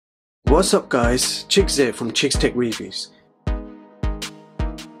What's up guys, Chicks here from Chicks Tech Reviews.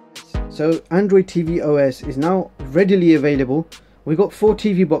 So Android TV OS is now readily available. We've got 4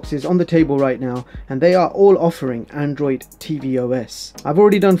 TV boxes on the table right now and they are all offering Android TV OS. I've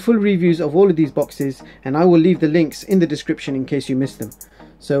already done full reviews of all of these boxes and I will leave the links in the description in case you missed them.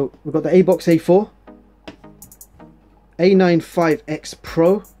 So we've got the ABOX A4, A95X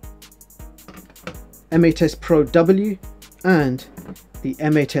Pro, M8S Pro W and the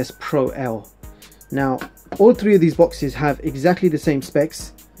M8S Pro L. Now all 3 of these boxes have exactly the same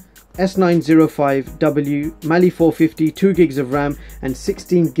specs. S905W, Mali 450, 2 gigs of RAM and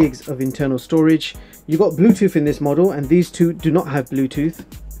 16 gigs of internal storage. You've got Bluetooth in this model and these two do not have Bluetooth.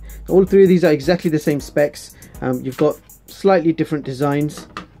 All 3 of these are exactly the same specs. You've got slightly different designs.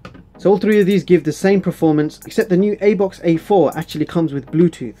 So all 3 of these give the same performance, except the new ABOX A4 actually comes with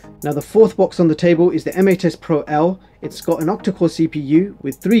Bluetooth. Now the 4th box on the table is the M8S Pro L. It's got an octa-core CPU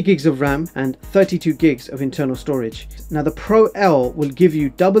with 3 gigs of RAM and 32 gigs of internal storage. Now the Pro L will give you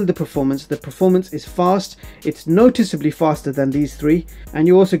double the performance. The performance is fast, it's noticeably faster than these 3, and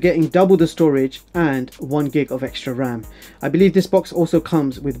you're also getting double the storage and 1 gig of extra RAM. I believe this box also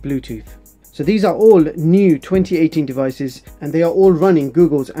comes with Bluetooth. So these are all new 2018 devices and they are all running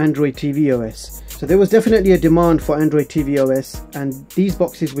Google's Android TV OS. So there was definitely a demand for Android TV OS and these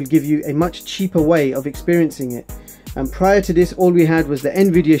boxes will give you a much cheaper way of experiencing it. And prior to this, all we had was the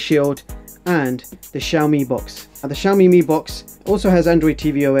NVIDIA Shield and the Xiaomi Mi Box. Now the Xiaomi Mi Box also has Android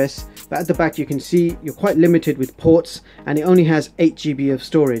TV OS, but at the back you can see you're quite limited with ports and it only has 8 GB of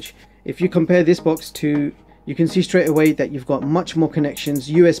storage. If you compare this box to, you can see straight away that you've got much more connections,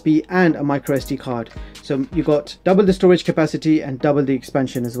 USB and a micro SD card. So you've got double the storage capacity and double the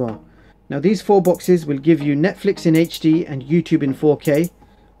expansion as well. Now these 4 boxes will give you Netflix in HD and YouTube in 4K,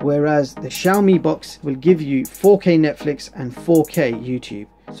 whereas the Xiaomi box will give you 4K Netflix and 4K YouTube.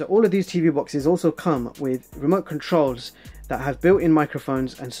 So all of these TV boxes also come with remote controls that have built-in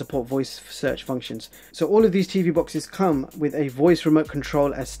microphones and support voice search functions. So all of these TV boxes come with a voice remote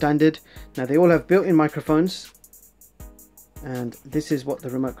control as standard. Now they all have built-in microphones and this is what the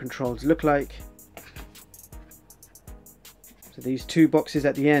remote controls look like. So these 2 boxes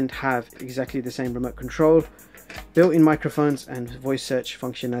at the end have exactly the same remote control, built-in microphones and voice search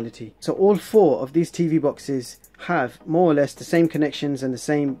functionality. So all 4 of these TV boxes have more or less the same connections and the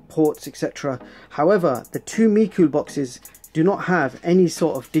same ports, etc. However, the 2 Mecool boxes do not have any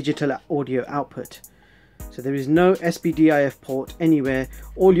sort of digital audio output. So there is no SPDIF port anywhere.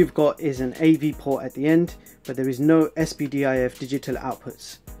 All you've got is an AV port at the end, but there is no SPDIF digital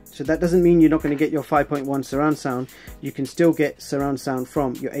outputs. So that doesn't mean you're not going to get your 5.1 surround sound. You can still get surround sound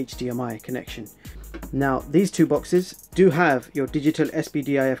from your HDMI connection. Now these 2 boxes do have your digital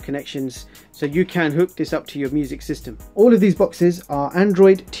SPDIF connections, so you can hook this up to your music system. All of these boxes are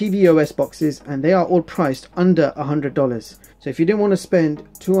Android TV OS boxes and they are all priced under $100. So if you didn't want to spend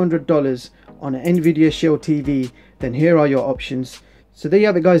 $200 on an NVIDIA Shield TV, then here are your options. So there you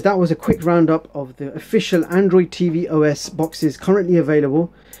have it guys, that was a quick roundup of the official Android TV OS boxes currently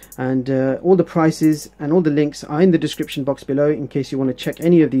available, and all the prices and all the links are in the description box below in case you want to check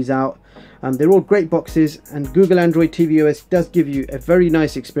any of these out. They're all great boxes and Google Android TV OS does give you a very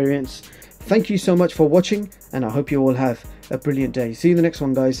nice experience. Thank you so much for watching and I hope you all have a brilliant day. See you in the next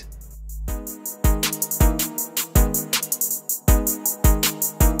one guys.